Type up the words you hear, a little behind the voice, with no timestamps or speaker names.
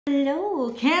Hello,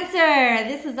 Cancer.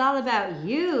 This is all about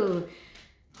you.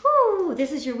 Whew.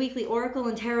 This is your weekly oracle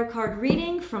and tarot card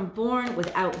reading from Born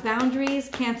Without Boundaries.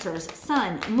 Cancer's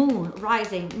sun, moon,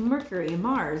 rising, Mercury,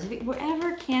 Mars.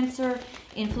 Wherever Cancer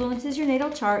influences your natal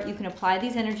chart, you can apply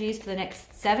these energies for the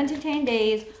next 7 to 10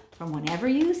 days from whenever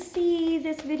you see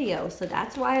this video. So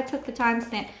that's why I took the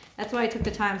timestamp. That's why I took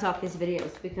the times off these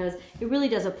videos, because it really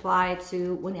does apply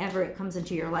to whenever it comes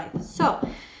into your life. So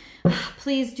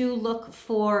please do look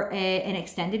for an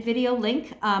extended video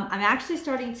link. I'm actually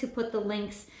starting to put the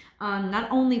links not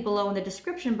only below in the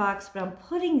description box, but I'm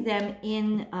putting them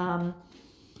in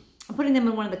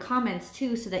one of the comments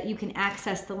too, so that you can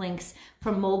access the links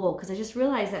from mobile. Because I just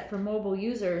realized that for mobile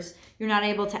users, you're not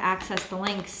able to access the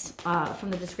links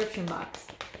from the description box.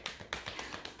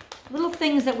 Little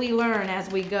things that we learn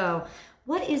as we go.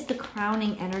 What is the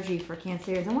crowning energy for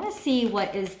Cancerians? I want to see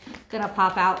what is going to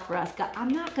pop out for us. I'm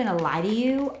not going to lie to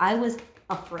you. I was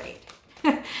afraid.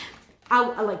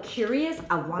 I'm like curious.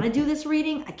 I want to do this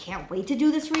reading. I can't wait to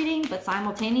do this reading. But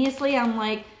simultaneously, I'm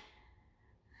like,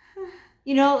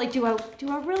 you know, like, do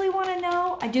I really want to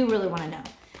know? I do really want to know.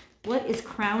 What is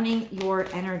crowning your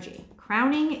energy?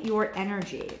 Crowning your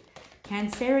energy.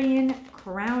 Cancerian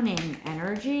crowning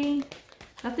energy.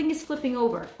 Nothing is flipping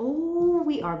over. Oh,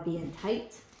 we are being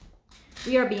tight.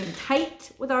 We are being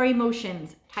tight with our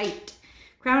emotions. Tight.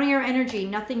 Crowning our energy.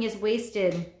 Nothing is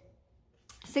wasted.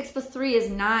 6 plus 3 is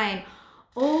 9.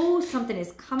 Oh, something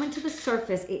is coming to the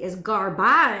surface. It is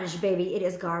garbage, baby. It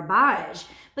is garbage.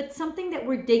 But something that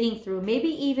we're digging through. Maybe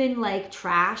even like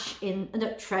trash in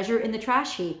the treasure in the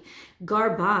trash heap.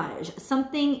 Garbage.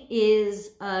 Something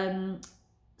is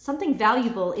something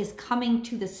valuable is coming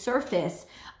to the surface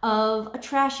of a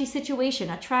trashy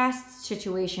situation, a trash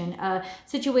situation, a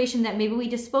situation that maybe we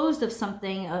disposed of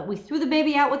something. We threw the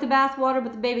baby out with the bathwater,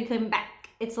 but the baby came back.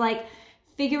 It's like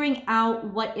figuring out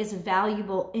what is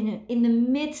valuable in the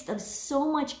midst of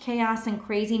so much chaos and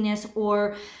craziness,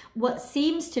 or what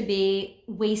seems to be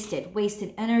wasted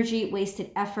energy,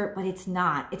 wasted effort, but it's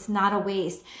not. It's not a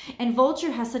waste. And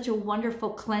Vulture has such a wonderful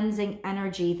cleansing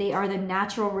energy. They are the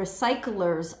natural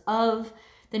recyclers of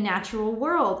the natural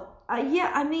world.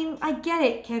 Yeah, I mean, I get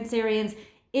it, Cancerians.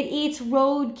 It eats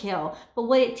roadkill, but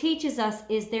what it teaches us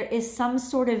is there is some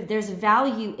sort of, there's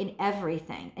value in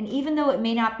everything. And even though it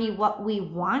may not be what we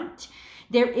want,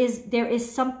 there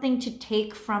is something to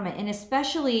take from it. And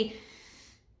especially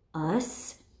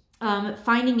us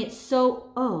finding it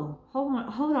so, oh,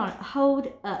 hold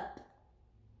up.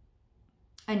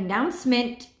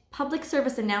 Announcement, public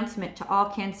service announcement to all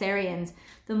Cancerians.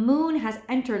 The moon has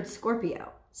entered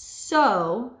Scorpio.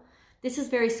 So this is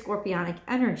very scorpionic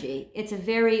energy. It's a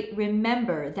very,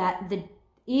 remember that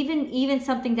even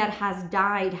something that has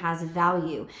died has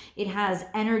value. It has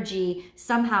energy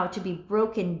somehow to be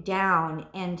broken down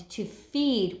and to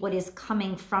feed what is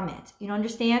coming from it. You know,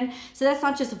 understand? So that's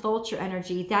not just Vulture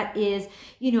energy. That is,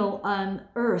 you know,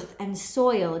 earth and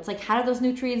soil. It's like, how do those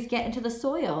nutrients get into the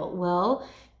soil? Well,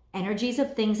 energies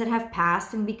of things that have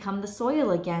passed and become the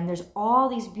soil again. There's all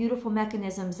these beautiful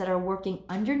mechanisms that are working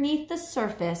underneath the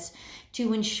surface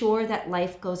to ensure that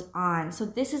life goes on. So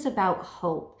this is about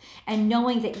hope and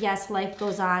knowing that, yes, life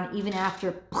goes on even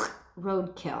after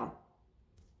roadkill.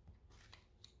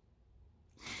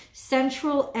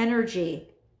 Central energy.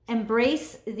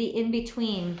 Embrace the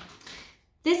in-between.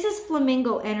 This is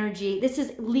flamingo energy. This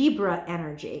is Libra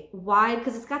energy. Why?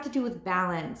 Because it's got to do with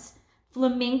balance.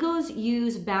 Flamingos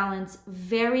use balance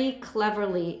very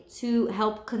cleverly to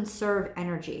help conserve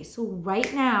energy. So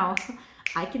right now,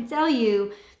 I can tell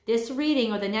you this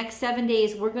reading or the next 7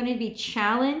 days, we're going to be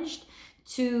challenged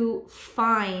to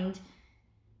find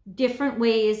different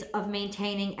ways of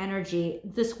maintaining energy.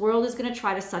 This world is going to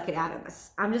try to suck it out of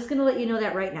us. I'm just going to let you know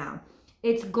that right now.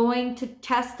 It's going to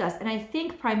test us. And I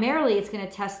think primarily it's going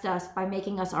to test us by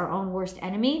making us our own worst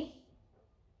enemy.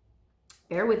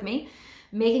 Bear with me.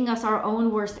 Making us our own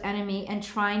worst enemy and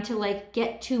trying to like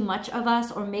get too much of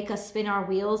us or make us spin our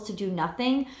wheels to do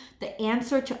nothing. The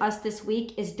answer to us this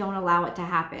week is don't allow it to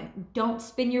happen. Don't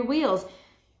spin your wheels.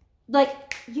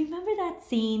 Like, you remember that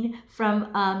scene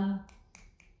from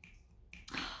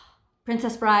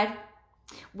Princess Bride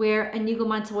where Inigo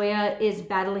Montoya is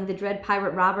battling the Dread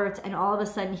Pirate Roberts, and all of a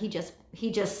sudden they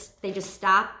just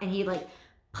stop, and he like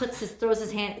throws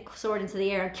his sword into the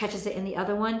air and catches it in the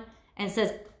other one and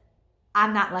says,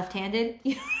 I'm not left-handed,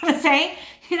 you know what I'm saying?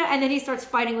 You know, and then he starts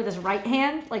fighting with his right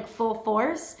hand, like full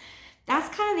force.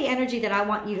 That's kind of the energy that I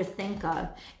want you to think of.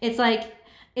 It's like,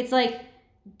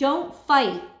 don't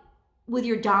fight with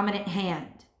your dominant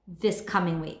hand this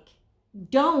coming week.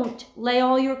 Don't lay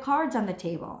all your cards on the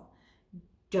table.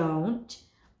 Don't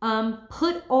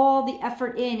Put all the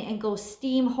effort in and go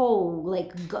steam whole,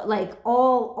 like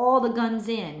all the guns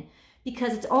in,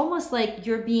 because it's almost like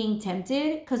you're being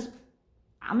tempted. Because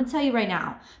I'm gonna tell you right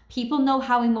now, people know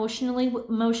how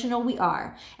emotional we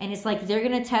are, and it's like they're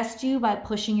gonna test you by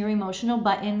pushing your emotional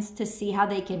buttons to see how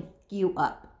they can f you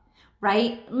up,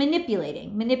 right?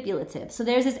 Manipulative. So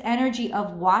there's this energy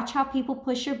of watch how people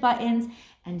push your buttons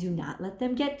and do not let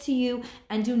them get to you,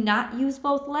 and do not use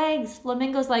both legs.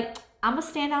 Flamingo's like, I'm gonna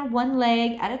stand on one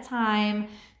leg at a time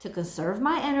to conserve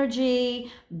my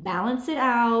energy, balance it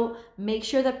out, make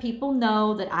sure that people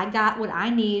know that I got what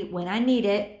I need when I need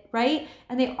it, right?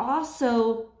 And they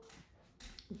also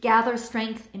gather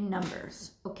strength in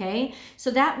numbers, okay?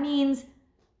 So that means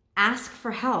ask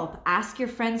for help, ask your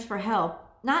friends for help,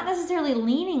 not necessarily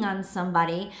leaning on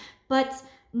somebody, but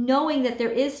knowing that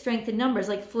there is strength in numbers.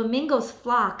 Like flamingos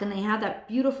flock, and they have that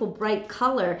beautiful bright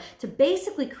color to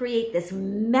basically create this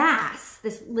mass,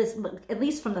 this at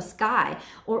least from the sky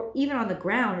or even on the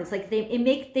ground. It's like they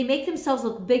make themselves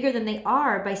look bigger than they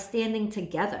are by standing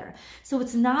together. So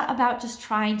it's not about just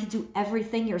trying to do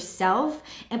everything yourself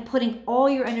and putting all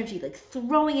your energy, like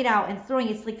throwing it out and throwing.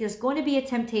 It's like there's going to be a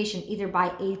temptation either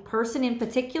by a person in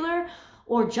particular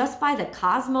or just by the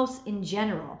cosmos in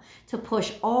general, to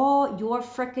push all your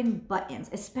frickin' buttons,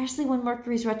 especially when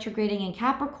Mercury's retrograding in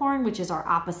Capricorn, which is our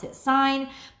opposite sign,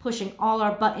 pushing all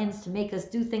our buttons to make us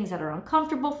do things that are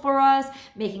uncomfortable for us,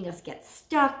 making us get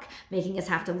stuck, making us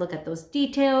have to look at those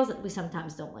details that we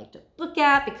sometimes don't like to look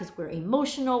at because we're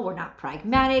emotional, we're not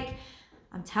pragmatic.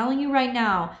 I'm telling you right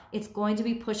now, it's going to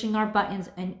be pushing our buttons,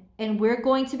 and we're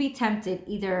going to be tempted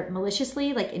either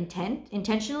maliciously, like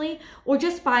intentionally, or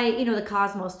just by, you know, the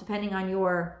cosmos, depending on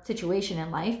your situation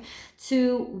in life,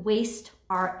 to waste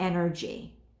our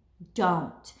energy.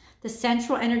 Don't. The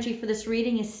central energy for this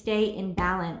reading is stay in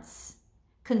balance.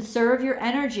 Conserve your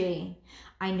energy.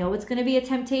 I know it's going to be a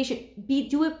temptation.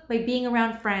 Do it by being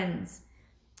around friends.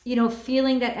 You know,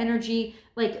 feeling that energy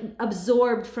like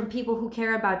absorbed from people who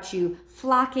care about you,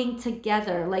 flocking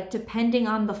together, like depending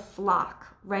on the flock,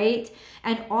 right?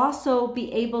 And also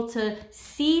be able to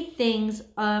see things,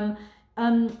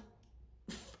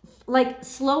 like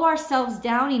slow ourselves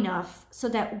down enough so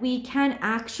that we can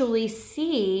actually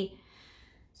see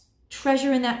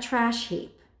treasure in that trash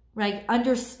heap, right?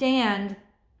 Understand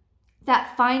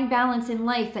that fine balance in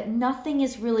life, that nothing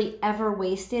is really ever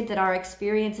wasted, that our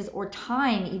experiences or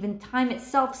time, even time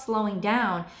itself slowing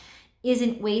down,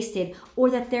 isn't wasted, or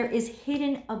that there is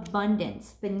hidden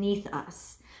abundance beneath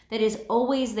us that is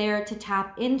always there to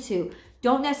tap into.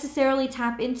 Don't necessarily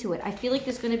tap into it. I feel like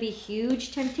there's going to be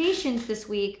huge temptations this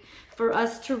week for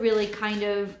us to really kind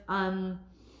of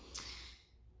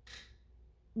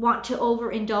want to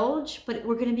overindulge, but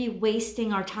we're going to be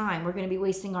wasting our time. We're going to be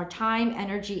wasting our time,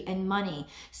 energy, and money.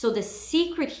 So the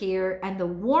secret here and the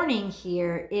warning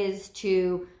here is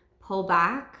to pull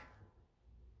back.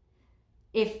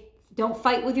 Don't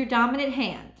fight with your dominant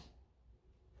hand.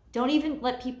 Don't even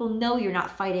let people know you're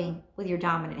not fighting with your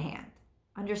dominant hand.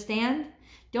 Understand?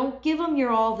 Don't give them your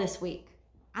all this week.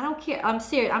 I don't care. I'm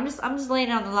serious. I'm just laying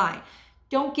it on the line.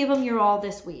 Don't give them your all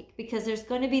this week, because there's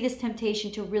going to be this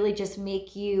temptation to really just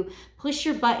make you push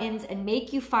your buttons and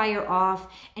make you fire off,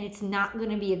 and it's not going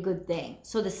to be a good thing.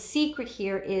 So the secret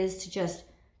here is to just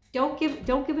don't give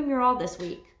them your all this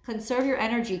week. Conserve your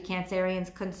energy,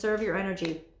 Cancerians. Conserve your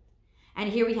energy. And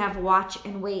here we have watch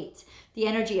and wait. The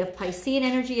energy of Piscean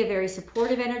energy, a very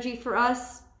supportive energy for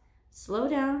us. Slow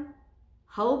down,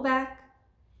 hold back,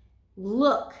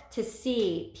 look to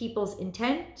see people's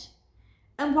intent.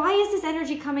 And why is this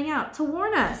energy coming out? To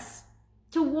warn us.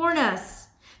 To warn us.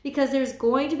 Because there's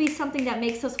going to be something that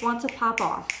makes us want to pop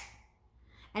off.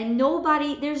 And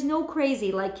there's no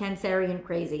crazy like Cancerian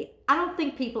crazy. I don't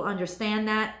think people understand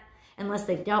that unless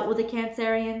they've dealt with a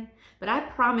Cancerian. But I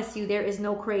promise you there is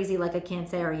no crazy like a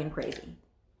Cancerian crazy.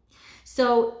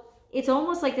 So it's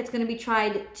almost like it's going to be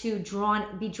tried to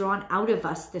be drawn out of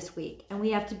us this week. And we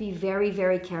have to be very,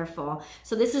 very careful.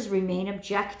 So this is remain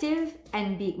objective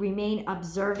and remain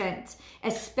observant,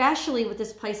 especially with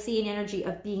this Piscean energy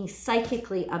of being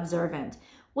psychically observant.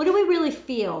 What do we really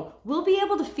feel? We'll be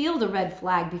able to feel the red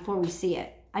flag before we see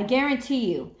it. I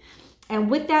guarantee you. And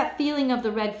with that feeling of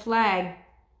the red flag,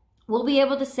 we'll be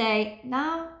able to say,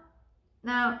 no,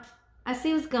 I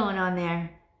see what's going on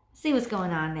there.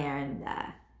 And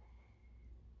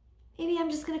maybe I'm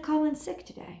just going to call in sick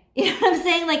today. You know what I'm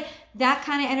saying? Like that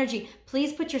kind of energy.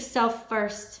 Please put yourself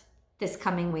first this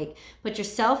coming week. Put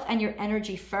yourself and your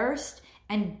energy first,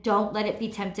 and don't let it be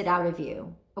tempted out of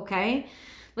you. Okay?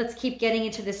 Let's keep getting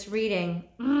into this reading.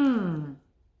 I don't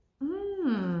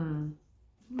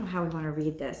know how we want to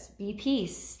read this. Be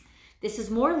peace. This is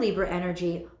more Libra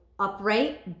energy,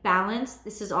 upright, balanced.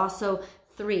 This is also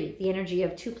 3. The energy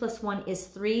of 2 + 1 is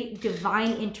 3,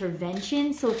 divine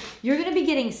intervention. So you're going to be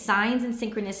getting signs and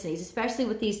synchronicities, especially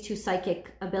with these 2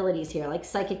 psychic abilities here, like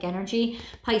psychic energy,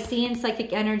 Piscean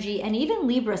psychic energy, and even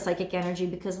Libra psychic energy,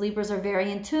 because Libras are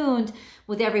very in tune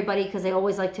with everybody because they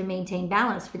always like to maintain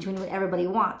balance between what everybody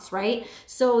wants, right?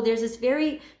 So there's this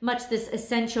very much this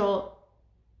essential,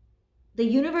 the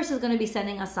universe is going to be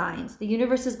sending us signs. The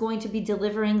universe is going to be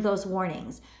delivering those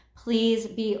warnings. Please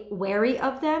be wary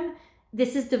of them.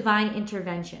 This is divine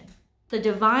intervention. The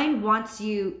divine wants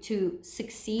you to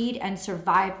succeed and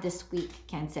survive this week,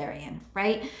 Cancerian,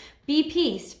 right? Be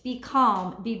peace, be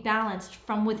calm, be balanced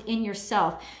from within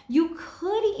yourself. You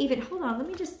could even, hold on, let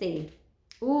me just see.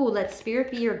 Ooh, let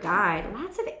spirit be your guide.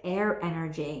 Lots of air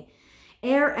energy.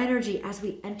 Air energy as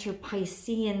we enter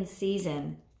Piscean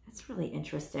season. That's really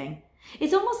interesting.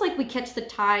 It's almost like we catch the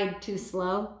tide too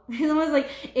slow. It's almost like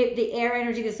the air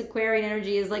energy, this Aquarian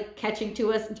energy is like catching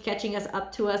us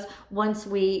up to us once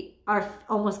we are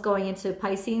almost going into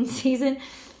Piscean season.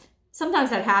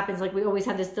 Sometimes that happens, like we always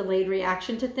have this delayed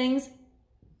reaction to things.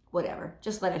 Whatever,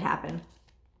 just let it happen.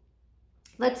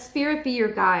 Let spirit be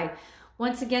your guide.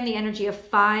 Once again, the energy of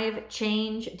 5,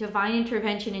 change, divine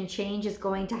intervention and change is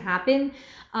going to happen.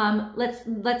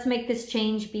 Let's make this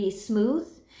change be smooth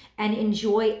and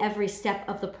enjoy every step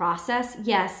of the process.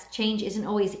 Yes, change isn't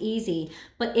always easy,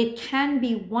 but it can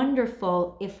be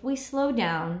wonderful if we slow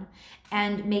down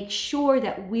and make sure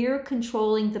that we're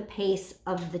controlling the pace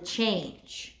of the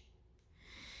change.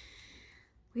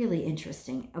 Really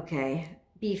interesting. Okay.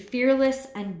 Be fearless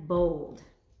and bold.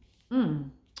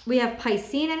 We have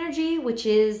Piscean energy, which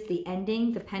is the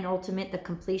ending, the penultimate, the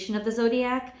completion of the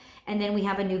zodiac. And then we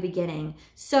have a new beginning.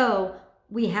 So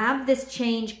we have this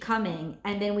change coming,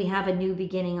 and then we have a new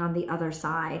beginning on the other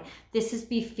side. This is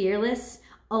be fearless,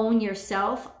 own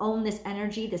yourself, own this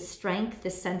energy, this strength,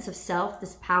 this sense of self,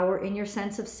 this power in your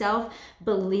sense of self.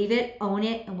 Believe it, own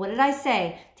it. And what did I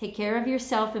say? Take care of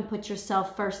yourself and put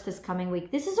yourself first this coming week.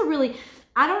 This is a really,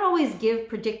 I don't always give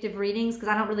predictive readings because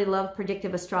I don't really love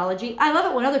predictive astrology. I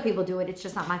love it when other people do it. It's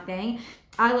just not my thing.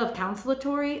 I love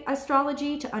constellatory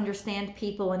astrology to understand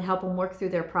people and help them work through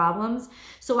their problems.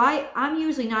 So I'm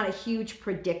usually not a huge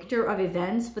predictor of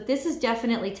events, but this is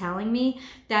definitely telling me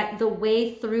that the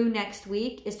way through next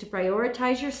week is to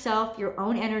prioritize yourself, your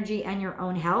own energy, and your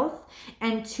own health,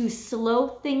 and to slow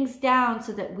things down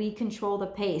so that we control the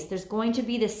pace. There's going to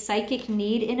be this psychic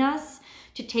need in us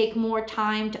to take more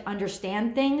time to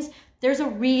understand things. There's a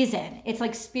reason. It's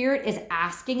like spirit is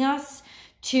asking us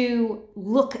to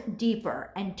look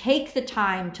deeper and take the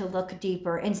time to look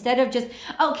deeper instead of just,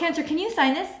 oh, Cancer, can you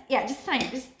sign this? Yeah, just sign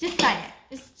it. Just sign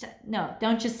it. No,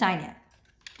 don't just sign it.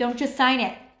 Don't just sign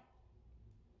it.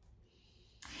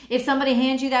 If somebody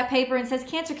hands you that paper and says,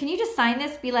 Cancer, can you just sign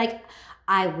this? Be like,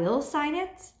 I will sign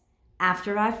it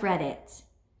after I've read it.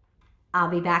 I'll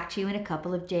be back to you in a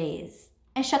couple of days.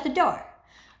 And shut the door.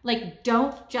 Like,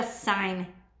 don't just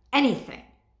sign anything.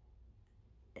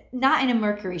 Not in a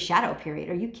Mercury shadow period.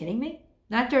 Are you kidding me?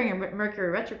 Not during a Mercury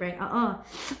retrograde.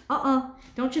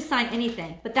 Don't just sign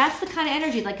anything. But that's the kind of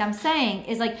energy, like I'm saying,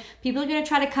 is like people are going to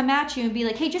try to come at you and be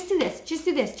like, hey, just do this, just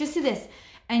do this, just do this.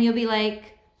 And you'll be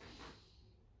like,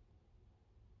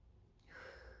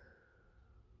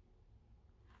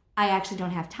 I actually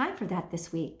don't have time for that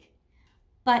this week.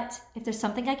 But if there's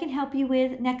something I can help you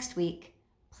with next week,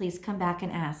 please come back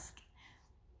and ask.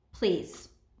 Please.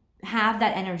 Have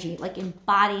that energy, like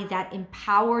embody that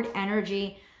empowered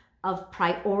energy of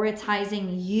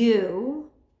prioritizing you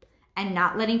and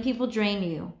not letting people drain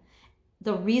you.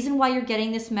 The reason why you're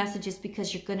getting this message is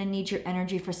because you're going to need your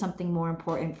energy for something more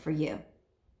important for you.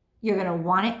 You're going to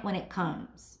want it when it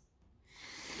comes.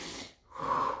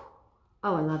 Oh,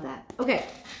 I love that. Okay.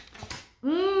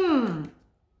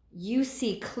 You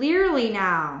see clearly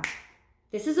now.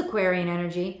 This is Aquarian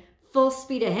energy. Full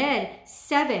speed ahead.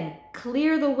 7,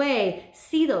 clear the way.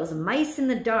 See those mice in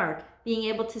the dark. Being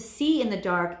able to see in the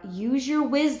dark. Use your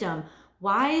wisdom.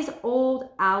 Wise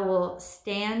old owl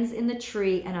stands in the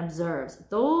tree and observes.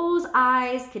 Those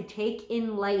eyes can take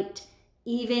in light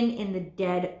even in the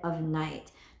dead of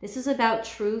night. This is about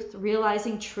truth,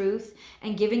 realizing truth,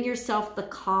 and giving yourself the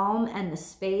calm and the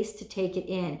space to take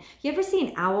it in. You ever see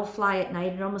an owl fly at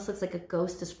night? It almost looks like a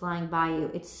ghost is flying by you.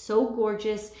 It's so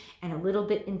gorgeous and a little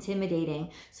bit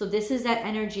intimidating. So this is that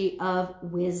energy of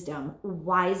wisdom,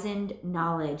 wizened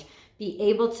knowledge. Be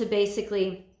able to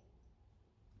basically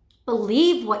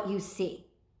believe what you see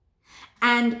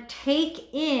and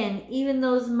take in even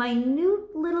those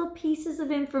minute little pieces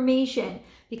of information,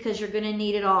 because you're going to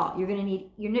need it all. You're going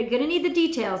to need the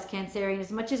details, Cancerian.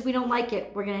 As much as we don't like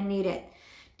it, we're going to need it.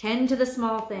 Tend to the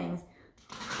small things.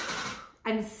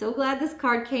 I'm so glad this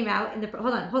card came out in the,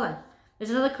 hold on.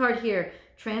 There's another card here.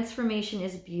 Transformation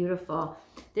is beautiful.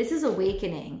 This is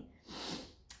awakening.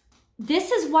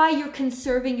 This is why you're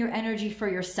conserving your energy for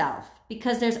yourself,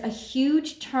 because there's a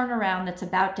huge turnaround that's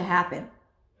about to happen.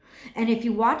 And if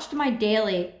you watched my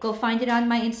daily, go find it on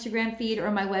my Instagram feed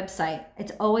or my website.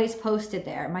 It's always posted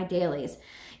there, my dailies.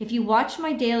 If you watch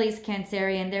my dailies,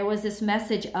 Cancerian, there was this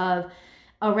message of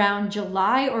around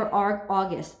July or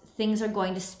August, things are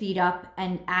going to speed up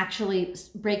and actually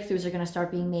breakthroughs are going to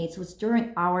start being made. So it's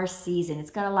during our season.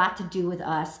 It's got a lot to do with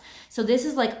us. So this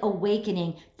is like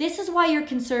awakening. This is why you're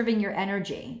conserving your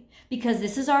energy, because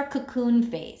this is our cocoon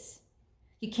phase.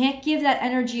 You can't give that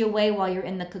energy away while you're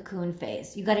in the cocoon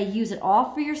phase. You got to use it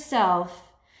all for yourself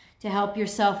to help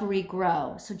yourself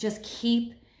regrow. So just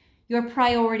keep your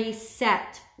priorities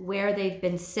set where they've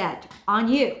been set, on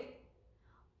you,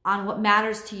 on what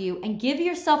matters to you, and give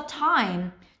yourself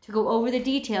time to go over the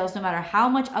details no matter how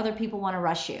much other people want to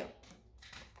rush you.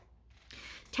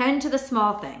 Tend to the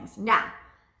small things. Now,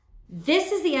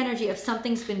 this is the energy of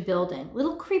something's been building.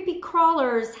 Little creepy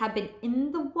crawlers have been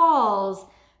in the walls,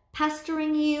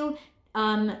 pestering you,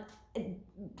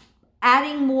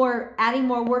 adding more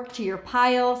work to your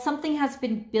pile. Something has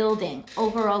been building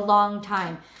over a long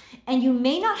time. And you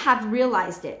may not have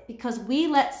realized it, because we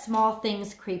let small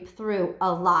things creep through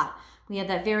a lot. We have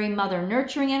that very mother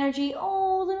nurturing energy.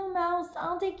 Oh, little mouse,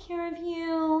 I'll take care of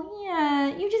you.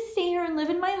 Yeah, you just stay here and live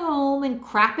in my home and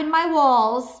crap in my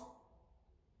walls.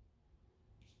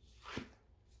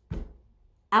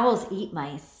 Owls eat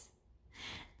mice.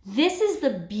 This is the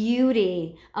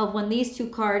beauty of when these two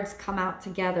cards come out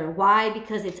together. Why?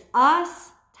 Because it's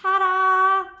us,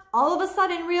 ta-da, all of a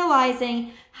sudden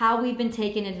realizing how we've been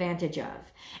taken advantage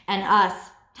of. And us,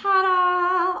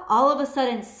 ta-da, all of a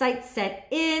sudden sights set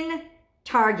in,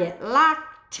 target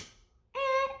locked,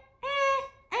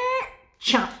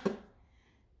 chomp.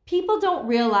 People don't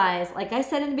realize, like I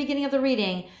said in the beginning of the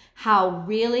reading, how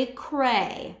really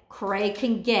cray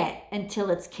can get until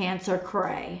it's Cancer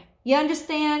cray. You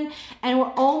understand? And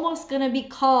we're almost going to be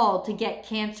called to get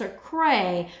Cancer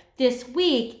cray this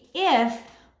week if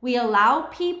we allow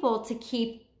people to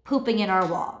keep pooping in our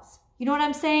walls. You know what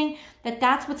I'm saying?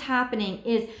 That's what's happening.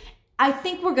 Is I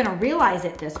think we're going to realize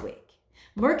it this week.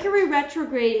 Mercury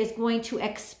retrograde is going to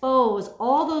expose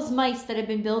all those mice that have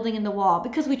been building in the wall,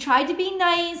 because we tried to be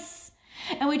nice.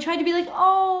 And we tried to be like,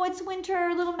 oh, it's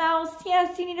winter, little mouse.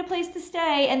 Yes, you need a place to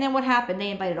stay. And then what happened?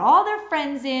 They invited all their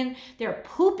friends in. Their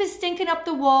poop is stinking up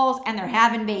the walls, and they're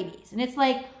having babies. And it's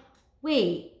like,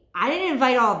 wait, I didn't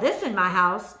invite all this in my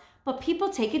house. But people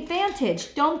take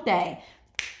advantage, don't they?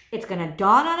 It's going to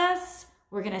dawn on us.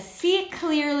 We're going to see it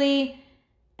clearly.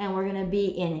 And we're going to be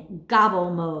in gobble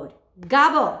mode.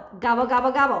 Gobble, gobble,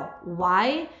 gobble, gobble.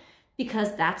 Why?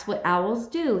 Because that's what owls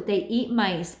do. They eat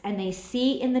mice and they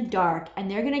see in the dark, and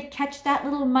they're going to catch that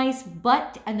little mice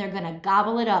butt and they're going to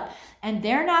gobble it up. And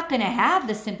they're not going to have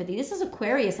the sympathy. This is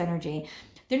Aquarius energy.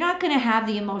 They're not going to have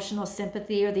the emotional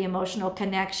sympathy or the emotional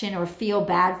connection or feel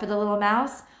bad for the little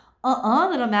mouse.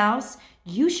 Little mouse,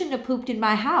 you shouldn't have pooped in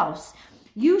my house.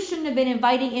 You shouldn't have been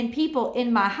inviting in people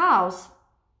in my house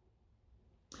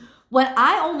when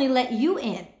I only let you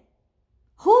in.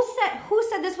 Who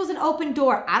said this was an open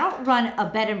door? I don't run a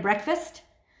bed and breakfast.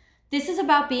 This is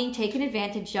about being taken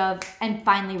advantage of and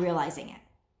finally realizing it.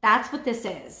 That's what this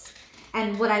is.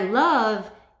 And what I love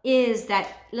is that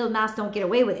little mouse don't get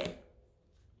away with it.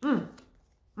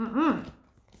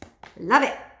 Love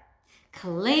it.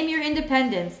 Claim your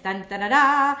independence. Dun, da, da,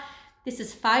 da. This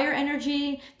is fire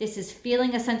energy. This is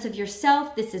feeling a sense of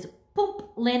yourself. This is boop,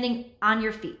 landing on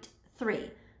your feet. 3.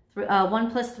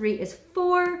 1 plus 3 is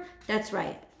 4. That's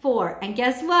right, 4. And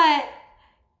guess what?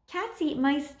 Cats eat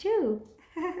mice too.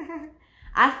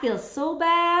 I feel so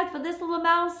bad for this little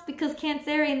mouse, because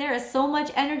Cancerian, there is so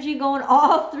much energy going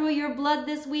all through your blood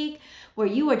this week where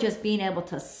you are just being able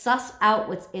to suss out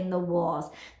what's in the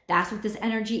walls. That's what this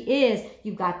energy is.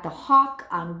 You've got the hawk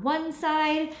on one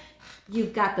side.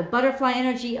 You've got the butterfly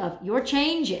energy of you're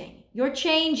changing. You're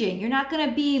changing. You're not going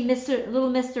to be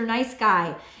little Mr. Nice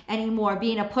Guy anymore,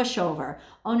 being a pushover.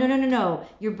 Oh, no, no, no, no.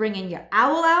 You're bringing your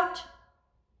owl out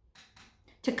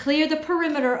to clear the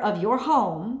perimeter of your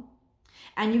home,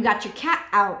 and you got your cat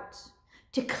out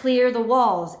to clear the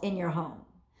walls in your home.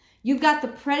 You've got the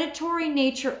predatory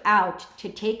nature out to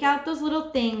take out those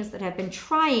little things that have been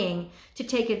trying to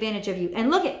take advantage of you. And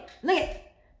look it.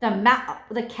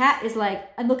 The cat is like,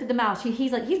 and look at the mouse.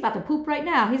 He's like, he's about to poop right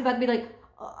now. He's about to be like,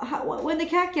 when the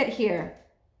cat get here?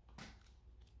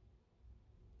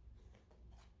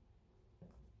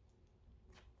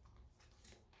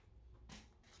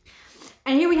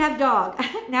 And here we have dog.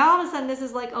 Now all of a sudden this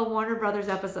is like a Warner Brothers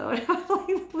episode of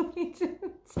like Looney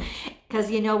Tunes.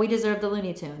 Because you know we deserve the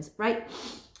Looney Tunes, right?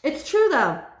 It's true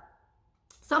though.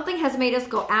 Something has made us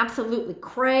go absolutely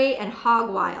cray and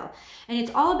hog wild. And it's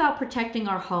all about protecting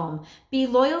our home. Be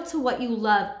loyal to what you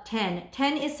love. 10.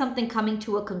 10 is something coming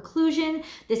to a conclusion.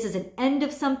 This is an end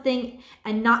of something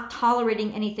and not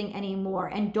tolerating anything anymore.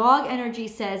 And dog energy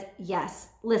says, yes,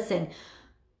 listen,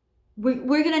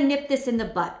 we're gonna nip this in the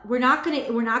butt. We're not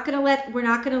gonna let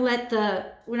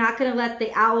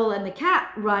the owl and the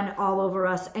cat run all over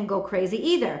us and go crazy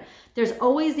either. There's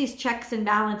always these checks and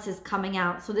balances coming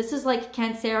out. So this is like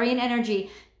Cancerian energy,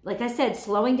 like I said,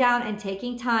 slowing down and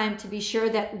taking time to be sure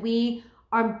that we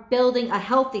are building a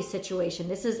healthy situation.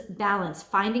 This is balance,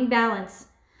 finding balance,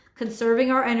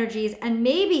 conserving our energies, and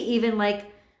maybe even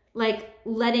like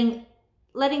letting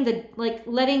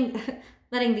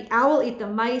the owl eat the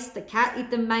mice, the cat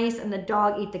eat the mice, and the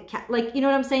dog eat the cat. Like, you know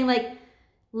what I'm saying? Like,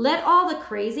 let all the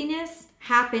craziness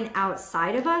happen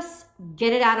outside of us.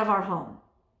 Get it out of our home.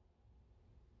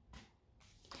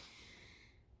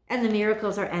 And the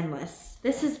miracles are endless.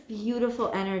 This is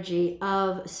beautiful energy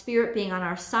of spirit being on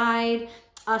our side,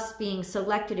 us being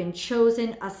selected and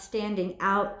chosen, us standing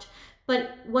out.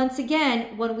 But once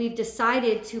again, when we've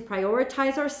decided to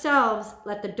prioritize ourselves,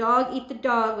 let the dog eat the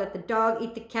dog, let the dog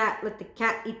eat the cat, let the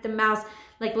cat eat the mouse,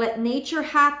 like let nature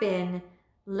happen,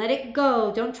 let it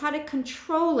go. Don't try to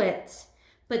control it,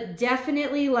 but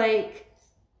definitely like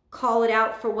call it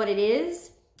out for what it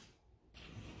is.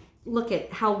 Look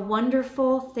at how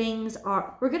wonderful things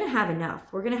are. We're going to have enough.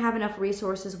 We're going to have enough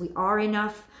resources. We are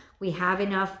enough. We have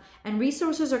enough, and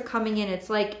resources are coming in. It's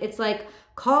like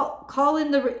call in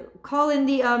the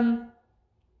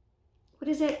what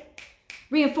is it?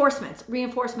 Reinforcements.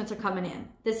 Reinforcements are coming in.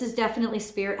 This is definitely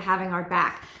spirit having our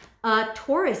back.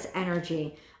 Taurus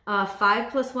energy.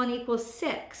 5 + 1 =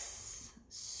 6.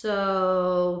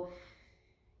 So,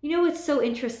 you know, it's so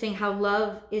interesting how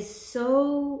love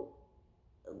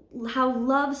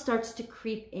starts to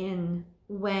creep in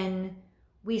when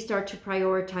we start to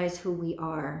prioritize who we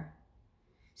are.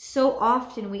 So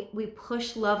often we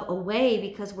push love away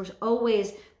because we're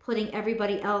always putting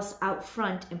everybody else out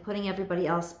front and putting everybody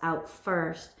else out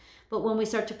first. But when we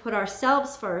start to put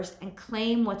ourselves first and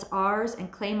claim what's ours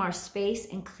and claim our space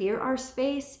and clear our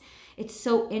space, it's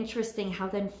so interesting how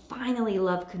then finally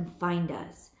love can find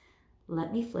us.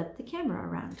 Let me flip the camera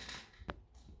around.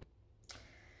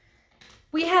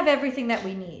 We have everything that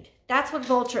we need. That's what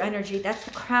vulture energy, that's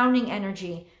the crowning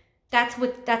energy. That's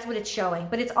what it's showing.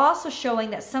 But it's also showing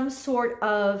that some sort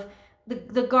of,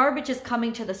 the garbage is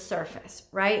coming to the surface,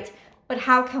 right? But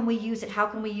how can we use it? How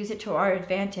can we use it to our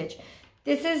advantage?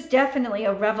 This is definitely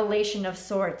a revelation of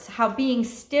sorts. How being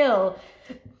still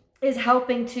is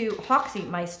helping to, hawks eat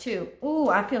mice too. Ooh,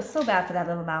 I feel so bad for that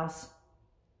little mouse.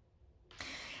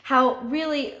 How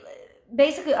really,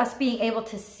 basically us being able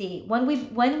to see, when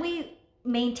we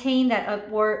maintain that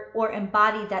or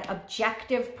embody that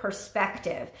objective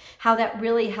perspective, how that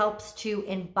really helps to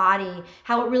embody,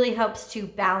 how it really helps to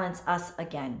balance us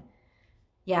again.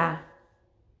 Yeah.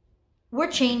 We're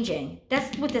changing.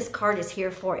 That's what this card is here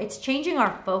for. It's changing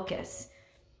our focus.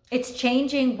 It's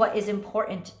changing what is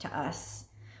important to us.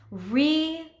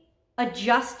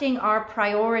 Readjusting our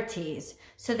priorities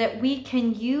so that we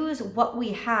can use what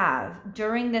we have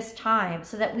during this time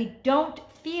so that we don't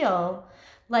feel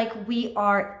like we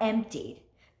are emptied.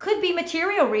 Could be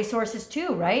material resources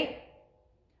too, right?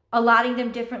 Allotting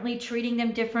them differently, treating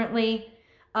them differently,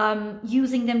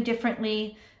 using them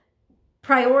differently,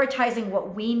 prioritizing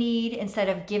what we need instead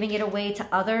of giving it away to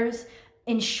others,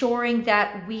 ensuring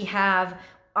that we have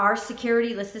our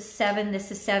security. This is 7,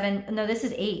 this is 7. No, this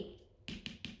is 8.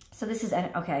 So this is,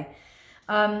 okay.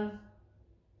 Yeah,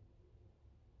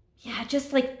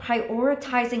 just like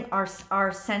prioritizing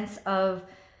our sense of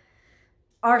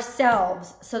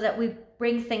ourselves so that we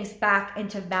bring things back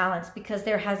into balance, because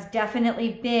there has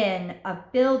definitely been a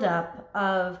buildup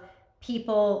of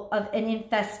people, of an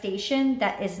infestation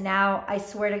that is now, I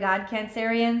swear to God,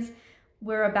 Cancerians,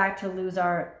 we're about to lose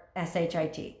our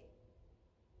SHIT.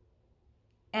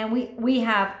 And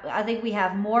I think we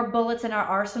have more bullets in our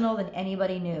arsenal than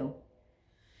anybody knew.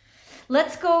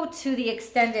 Let's go to the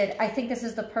extended. I think this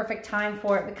is the perfect time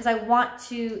for it because I want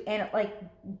to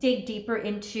dig deeper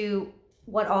into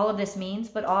what all of this means,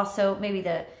 but also maybe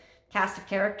the cast of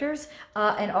characters.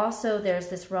 And also there's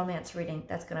this romance reading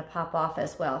that's going to pop off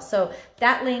as well. So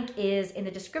that link is in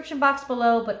the description box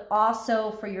below, but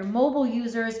also for your mobile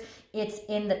users, it's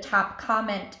in the top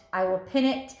comment. I will pin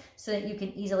it so that you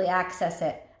can easily access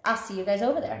it. I'll see you guys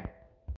over there.